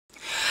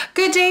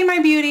Good day, my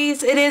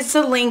beauties. It is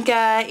Zelinka,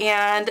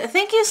 and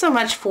thank you so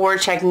much for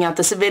checking out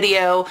this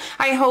video.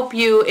 I hope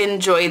you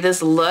enjoy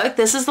this look.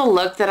 This is the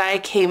look that I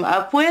came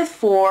up with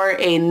for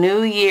a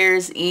New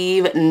Year's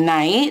Eve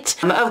night.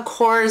 Of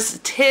course,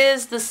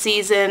 'tis the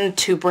season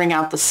to bring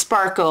out the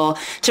sparkle,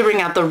 to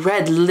bring out the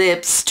red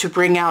lips, to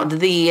bring out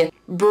the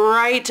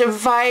bright,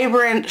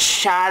 vibrant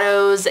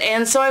shadows,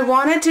 and so I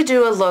wanted to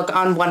do a look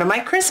on one of my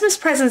Christmas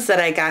presents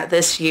that I got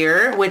this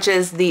year, which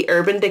is the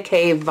Urban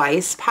Decay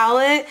Vice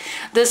palette.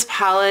 This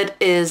palette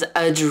is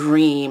a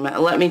dream,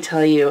 let me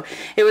tell you.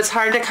 It was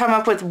hard to come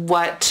up with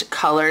what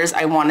colors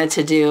I wanted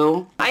to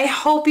do. I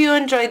hope you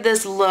enjoyed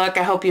this look.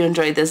 I hope you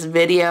enjoyed this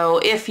video.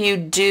 If you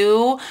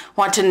do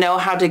want to know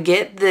how to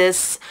get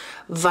this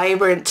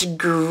vibrant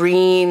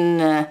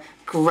green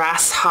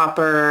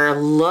grasshopper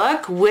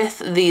look with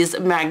these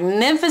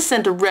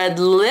magnificent red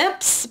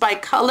lips by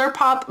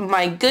ColourPop,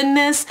 my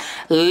goodness,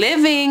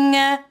 living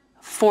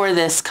for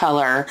this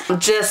color.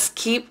 Just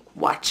keep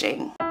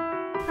watching.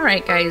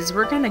 Alright guys,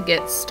 we're going to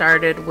get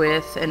started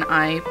with an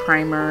eye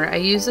primer. I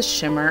use a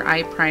shimmer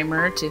eye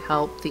primer to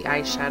help the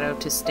eyeshadow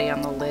to stay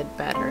on the lid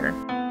better.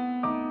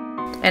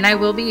 And I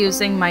will be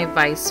using my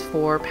Vice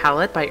 4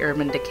 palette by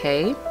Urban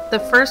Decay. The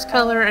first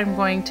color I'm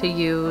going to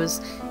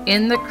use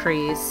in the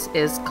crease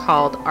is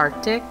called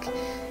Arctic.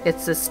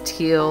 It's this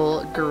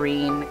teal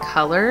green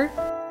color.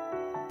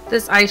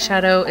 This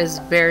eyeshadow is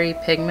very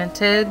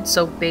pigmented,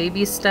 so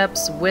baby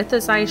steps with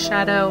this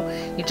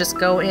eyeshadow. You just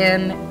go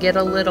in, get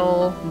a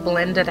little,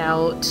 blend it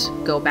out,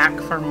 go back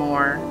for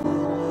more.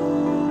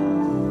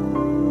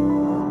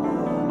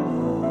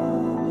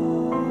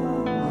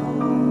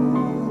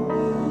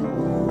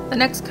 The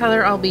next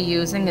color I'll be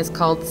using is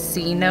called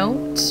C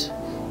Note,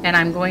 and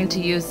I'm going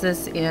to use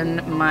this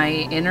in my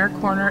inner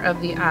corner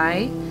of the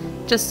eye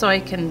just so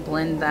I can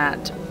blend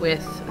that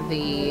with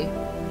the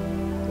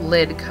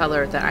lid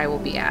color that I will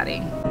be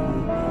adding.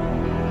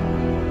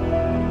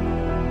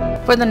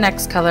 For the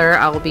next color,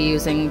 I will be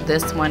using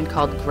this one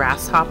called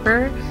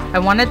Grasshopper. I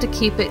wanted to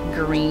keep it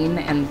green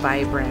and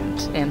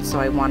vibrant, and so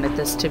I wanted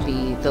this to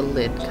be the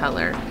lid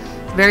color.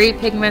 Very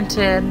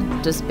pigmented,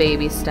 just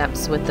baby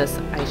steps with this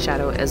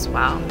eyeshadow as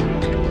well.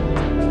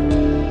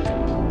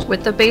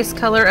 With the base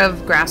color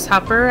of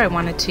Grasshopper, I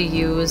wanted to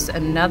use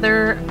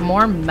another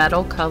more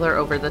metal color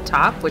over the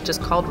top, which is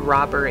called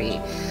Robbery.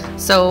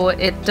 So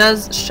it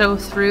does show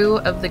through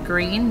of the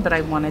green, but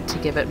I wanted to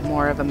give it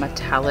more of a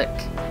metallic,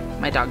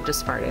 my dog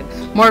just farted,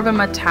 more of a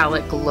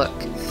metallic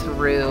look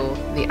through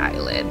the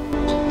eyelid.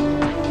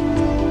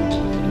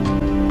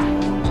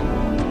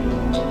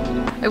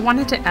 I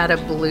wanted to add a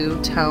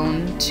blue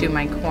tone to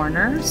my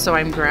corner, so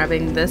I'm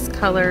grabbing this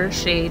color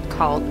shade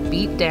called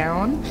Beat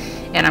Down,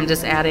 and I'm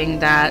just adding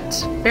that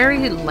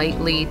very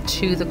lightly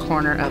to the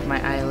corner of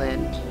my eyelid,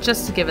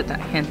 just to give it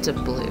that hint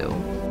of blue.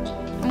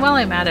 And while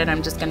I'm at it,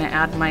 I'm just going to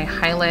add my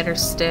highlighter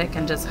stick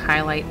and just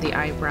highlight the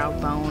eyebrow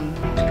bone.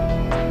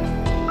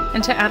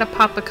 And to add a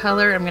pop of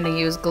color, I'm going to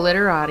use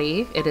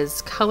Glitterati. It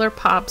is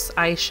ColourPop's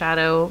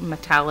eyeshadow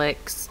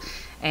metallics,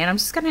 and I'm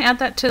just going to add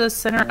that to the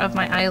center of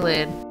my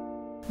eyelid.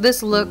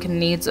 This look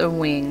needs a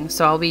wing,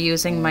 so I'll be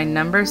using my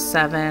number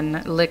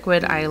 7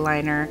 liquid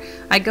eyeliner.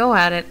 I go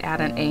at it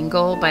at an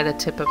angle by the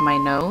tip of my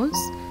nose.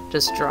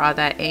 Just draw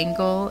that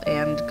angle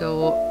and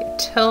go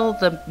till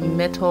the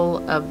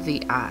middle of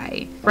the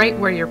eye, right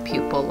where your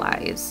pupil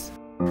lies.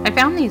 I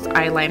found these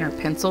eyeliner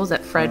pencils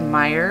at Fred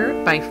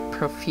Meyer by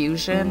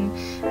Profusion.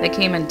 They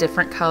came in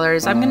different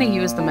colors. I'm going to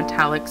use the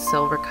metallic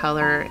silver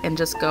color and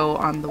just go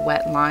on the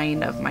wet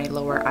line of my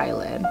lower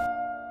eyelid.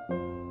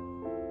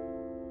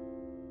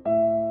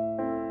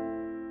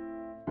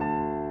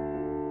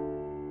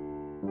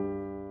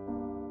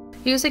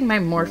 Using my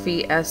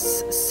Morphe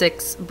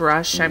S6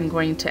 brush, I'm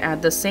going to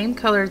add the same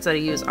colors that I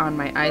use on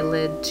my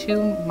eyelid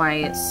to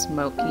my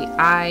smoky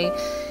eye,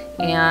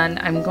 and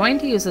I'm going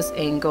to use this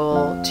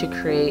angle to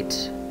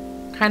create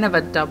kind of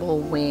a double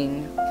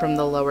wing from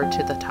the lower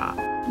to the top.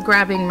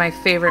 Grabbing my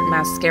favorite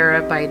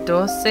mascara by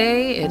Dulce,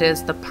 it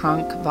is the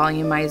Punk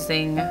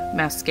Volumizing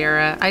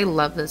Mascara. I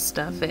love this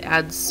stuff. It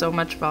adds so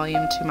much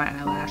volume to my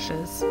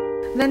eyelashes.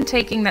 Then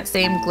taking that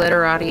same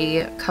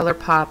Glitterati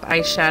ColourPop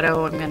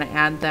eyeshadow, I'm going to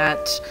add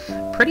that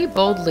pretty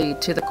boldly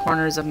to the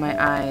corners of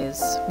my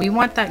eyes. We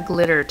want that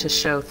glitter to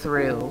show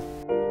through.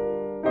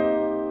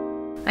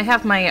 I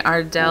have my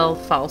Ardell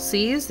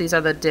falsies. These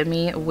are the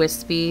Demi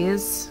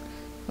Wispies.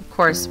 Of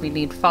course, we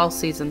need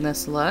falsies in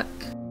this look.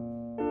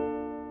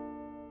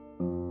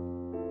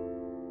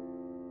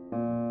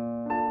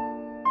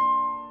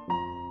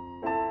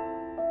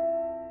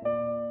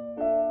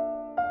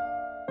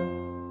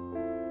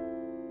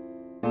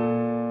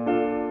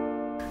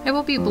 I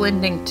will be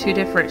blending 2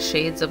 different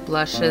shades of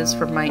blushes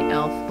from my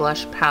e.l.f.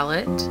 blush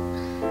palette,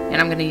 and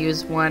I'm going to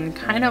use one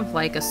kind of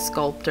like a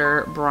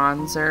sculptor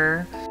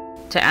bronzer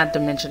to add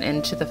dimension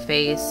into the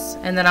face,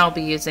 and then I'll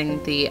be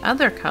using the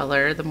other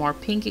color, the more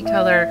pinky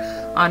color,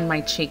 on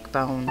my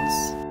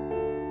cheekbones.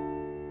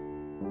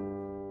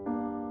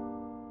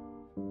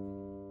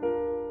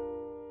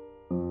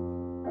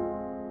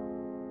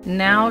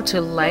 now to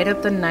light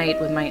up the night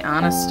with my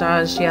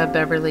Anastasia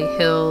Beverly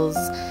Hills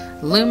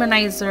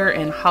Luminizer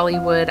in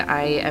Hollywood.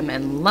 I am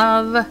in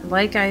love.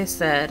 Like I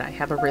said, I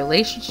have a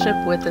relationship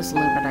with this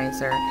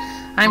luminizer.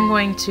 I'm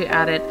going to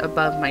add it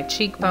above my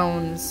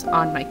cheekbones,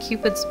 on my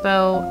Cupid's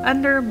bow,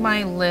 under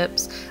my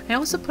lips. I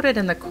also put it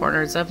in the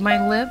corners of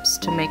my lips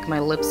to make my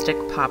lipstick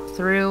pop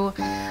through.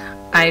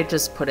 I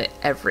just put it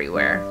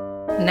everywhere.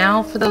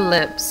 Now for the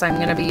lips, I'm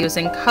going to be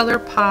using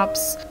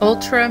ColourPop's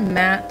Ultra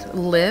Matte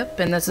Lip,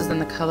 and this is in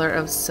the color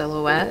of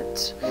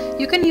Silhouette.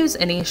 You can use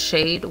any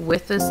shade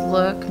with this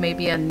look,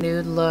 maybe a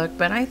nude look,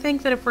 but I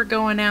think that if we're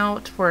going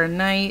out for a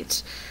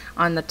night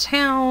on the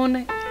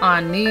town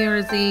on New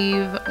Year's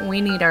Eve,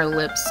 we need our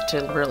lips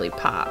to really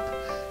pop.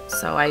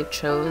 So I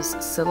chose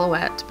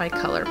Silhouette by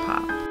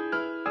ColourPop.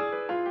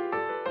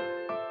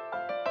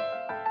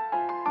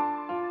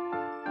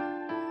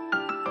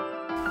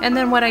 And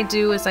then what I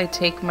do is I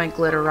take my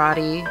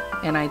Glitterati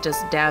and I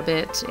just dab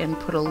it and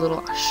put a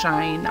little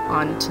shine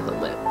onto the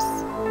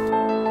lips.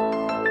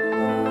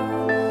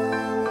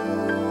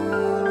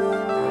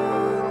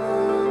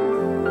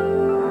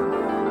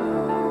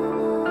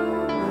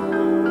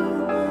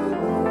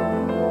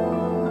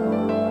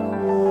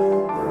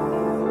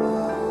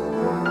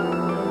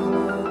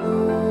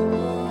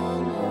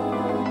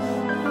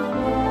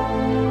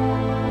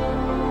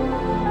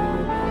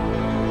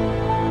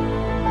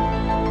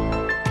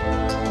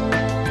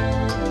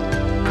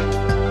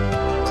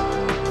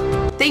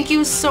 Thank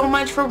you so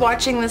much for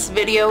watching this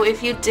video.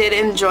 If you did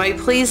enjoy,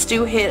 please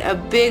do hit a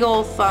big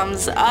old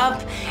thumbs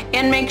up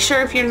and make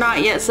sure if you're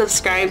not yet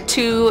subscribed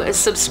to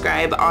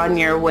subscribe on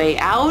your way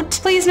out.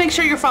 Please make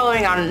sure you're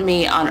following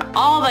me on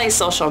all my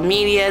social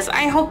medias.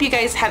 I hope you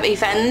guys have a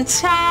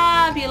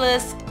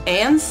fantabulous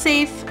and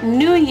safe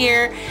new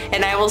year,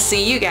 and I will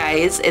see you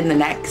guys in the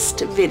next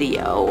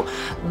video.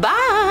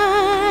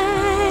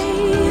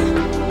 Bye!